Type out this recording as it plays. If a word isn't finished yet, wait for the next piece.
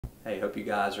Hey, hope you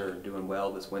guys are doing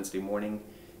well this Wednesday morning,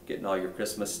 getting all your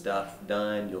Christmas stuff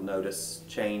done. You'll notice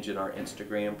change in our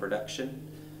Instagram production.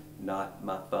 Not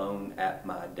my phone at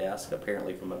my desk,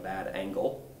 apparently from a bad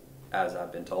angle, as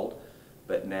I've been told,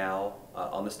 but now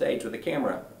on the stage with a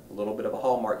camera. A little bit of a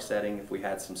Hallmark setting if we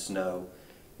had some snow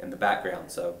in the background,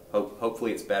 so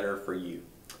hopefully it's better for you.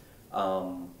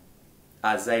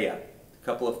 Isaiah, a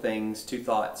couple of things, two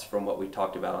thoughts from what we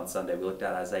talked about on Sunday. We looked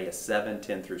at Isaiah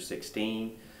 7:10 through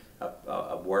 16.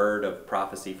 A word of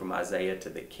prophecy from Isaiah to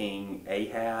the king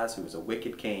Ahaz, who was a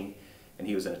wicked king, and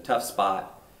he was in a tough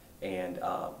spot. And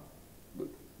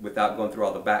without going through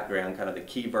all the background, kind of the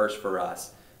key verse for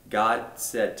us, God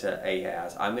said to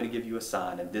Ahaz, I'm going to give you a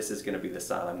sign, and this is going to be the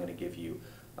sign I'm going to give you.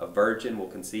 A virgin will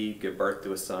conceive, give birth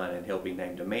to a son, and he'll be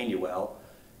named Emmanuel.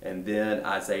 And then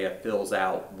Isaiah fills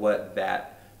out what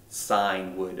that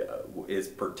sign what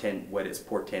it's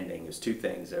portending. Is two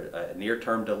things: a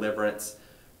near-term deliverance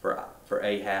for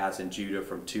Ahaz and Judah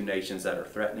from two nations that are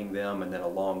threatening them, and then a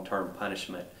long-term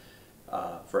punishment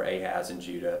for Ahaz and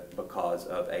Judah because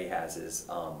of Ahaz's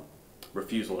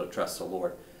refusal to trust the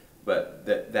Lord. But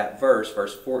that verse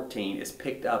 14, is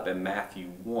picked up in Matthew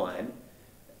 1,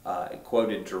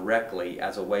 quoted directly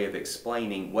as a way of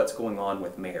explaining what's going on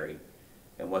with Mary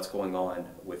and what's going on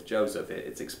with Joseph.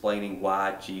 It's explaining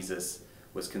why Jesus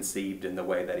was conceived in the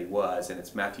way that he was. And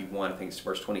it's Matthew 1, I think it's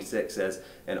verse 26, says,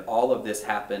 and all of this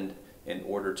happened in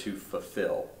order to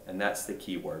fulfill. And that's the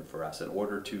key word for us. In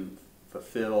order to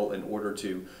fulfill, in order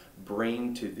to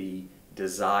bring to the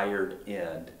desired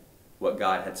end what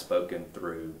God had spoken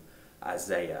through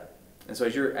Isaiah. And so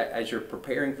as you're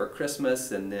preparing for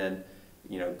Christmas, and then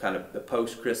kind of the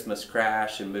post-Christmas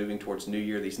crash and moving towards New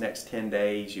Year, these next 10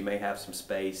 days, you may have some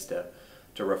space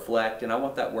to reflect. And I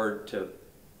want that word to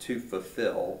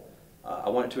fulfill. I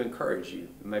want it to encourage you.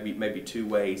 Maybe two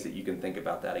ways that you can think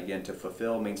about that. Again, to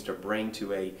fulfill means to bring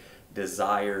to a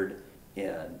desired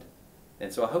end.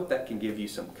 And so I hope that can give you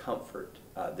some comfort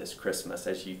this Christmas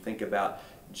as you think about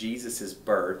Jesus'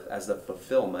 birth as the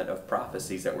fulfillment of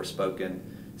prophecies that were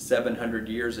spoken 700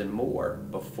 years and more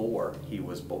before he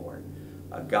was born.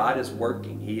 God is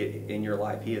working in your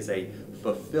life. He is a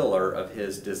fulfiller of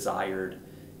his desired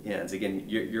ends. Again,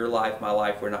 your life, my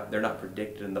life, they're not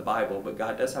predicted in the Bible, but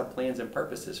God does have plans and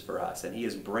purposes for us, and he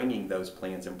is bringing those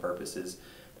plans and purposes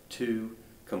to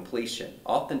completion.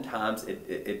 Oftentimes,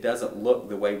 it doesn't look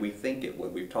the way we think it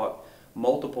would. We've talked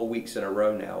multiple weeks in a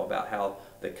row now about how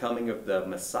the coming of the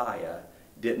Messiah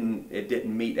didn't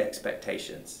meet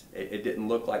expectations. It didn't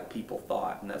look like people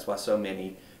thought, and that's why so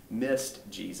many missed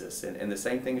Jesus. And the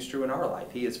same thing is true in our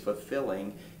life. He is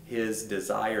fulfilling his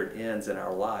desired ends in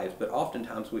our lives, but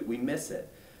oftentimes we miss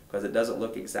it because it doesn't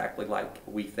look exactly like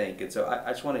we think. And so I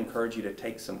just want to encourage you to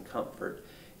take some comfort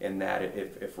in that.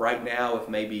 If right now, if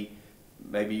maybe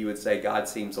you would say, God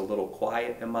seems a little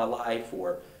quiet in my life,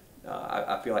 or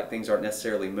I feel like things aren't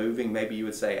necessarily moving, maybe you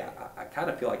would say, I kind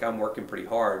of feel like I'm working pretty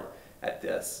hard at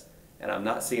this, and I'm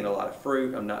not seeing a lot of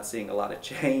fruit, I'm not seeing a lot of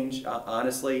change.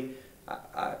 Honestly,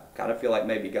 I kind of feel like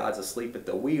maybe God's asleep at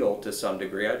the wheel to some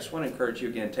degree. I just want to encourage you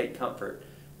again, take comfort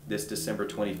this December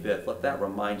 25th. Let that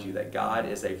remind you that God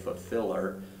is a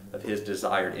fulfiller of his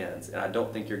desired ends. And I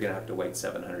don't think you're going to have to wait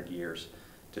 700 years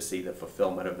to see the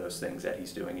fulfillment of those things that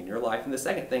he's doing in your life. And the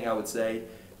second thing I would say,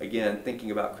 again,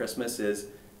 thinking about Christmas, is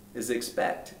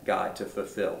expect God to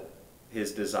fulfill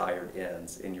his desired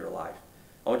ends in your life.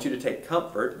 I want you to take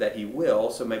comfort that he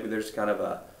will, so maybe there's kind of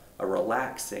a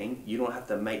relaxing, you don't have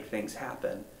to make things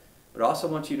happen, but I also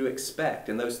want you to expect,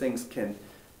 and those things can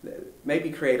maybe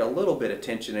create a little bit of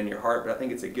tension in your heart, but I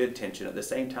think it's a good tension. At the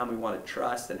same time, we want to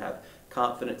trust and have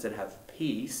confidence and have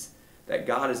peace that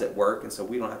God is at work, and so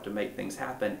we don't have to make things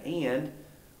happen, and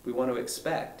we want to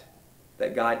expect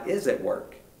that God is at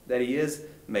work, that he is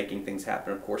making things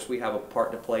happen. Of course, we have a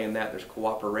part to play in that. There's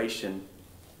cooperation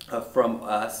from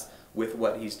us with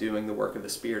what he's doing, the work of the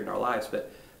Spirit in our lives.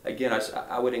 But again,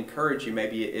 I would encourage you,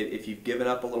 maybe if you've given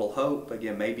up a little hope,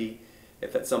 again, maybe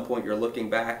if at some point you're looking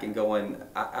back and going,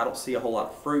 I don't see a whole lot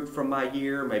of fruit from my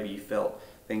year, maybe you felt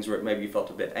maybe you felt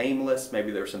a bit aimless,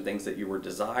 maybe there were some things that you were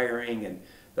desiring and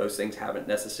those things haven't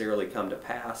necessarily come to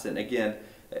pass. And again,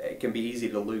 it can be easy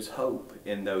to lose hope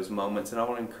in those moments, and I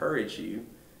want to encourage you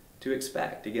to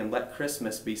expect. Again, let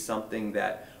Christmas be something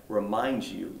that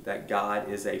reminds you that God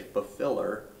is a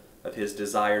fulfiller of his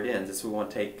desired ends. And so we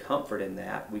want to take comfort in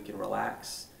that. We can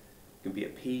relax, we can be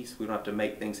at peace, we don't have to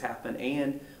make things happen,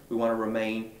 and we want to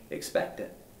remain expectant.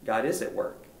 God is at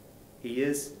work. He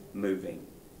is moving.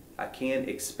 I can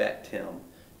expect him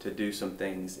to do some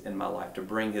things in my life, to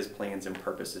bring his plans and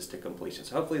purposes to completion.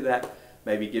 So hopefully that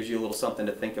maybe gives you a little something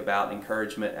to think about,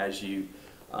 encouragement as you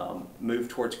move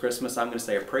towards Christmas, I'm going to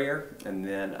say a prayer, and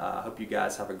then I hope you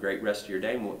guys have a great rest of your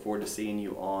day, and we look forward to seeing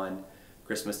you on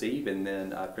Christmas Eve and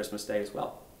then Christmas Day as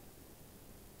well.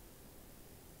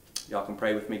 Y'all can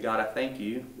pray with me. God, I thank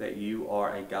you that you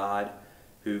are a God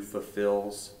who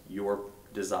fulfills your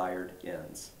desired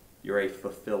ends. You're a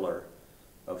fulfiller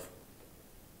of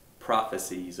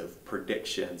prophecies, of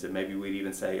predictions, and maybe we'd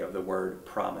even say of the word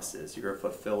promises. You're a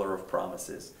fulfiller of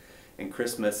promises. And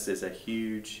Christmas is a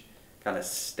huge kind of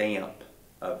stamp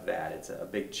of that. It's a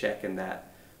big check in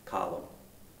that column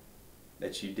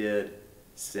that you did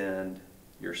send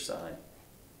your Son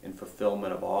in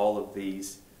fulfillment of all of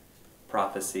these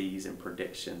prophecies and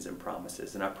predictions and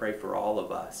promises. And I pray for all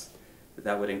of us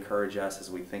that would encourage us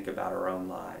as we think about our own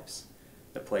lives.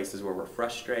 The places where we're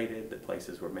frustrated, the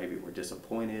places where maybe we're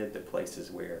disappointed, the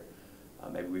places where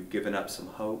maybe we've given up some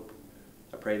hope.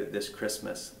 I pray that this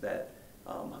Christmas that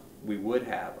we would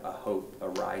have a hope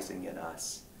arising in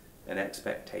us, an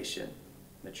expectation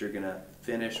that you're going to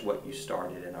finish what you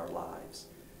started in our lives.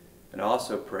 And I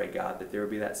also pray, God, that there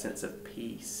would be that sense of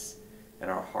peace in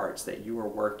our hearts that you are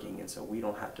working, and so we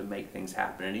don't have to make things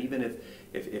happen. And even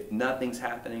if nothing's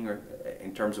happening, or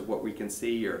in terms of what we can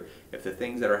see, or if the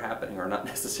things that are happening are not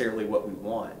necessarily what we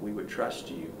want, we would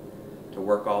trust you to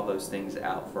work all those things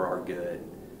out for our good.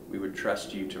 We would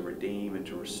trust you to redeem and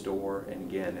to restore, and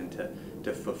again, and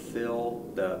to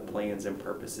fulfill the plans and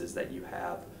purposes that you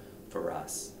have for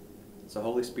us. So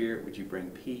Holy Spirit, would you bring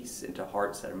peace into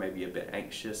hearts that are maybe a bit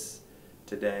anxious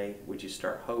today? Would you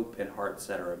start hope in hearts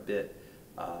that are a bit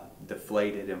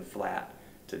deflated and flat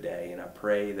today? And I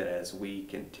pray that as we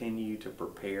continue to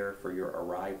prepare for your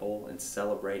arrival and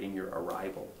celebrating your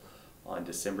arrival on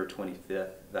December 25th,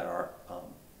 that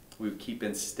we would keep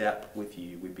in step with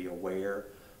you. We'd be aware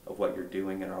of what you're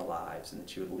doing in our lives, and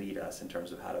that you would lead us in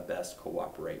terms of how to best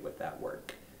cooperate with that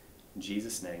work. In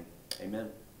Jesus' name, amen.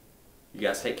 You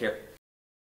guys take care.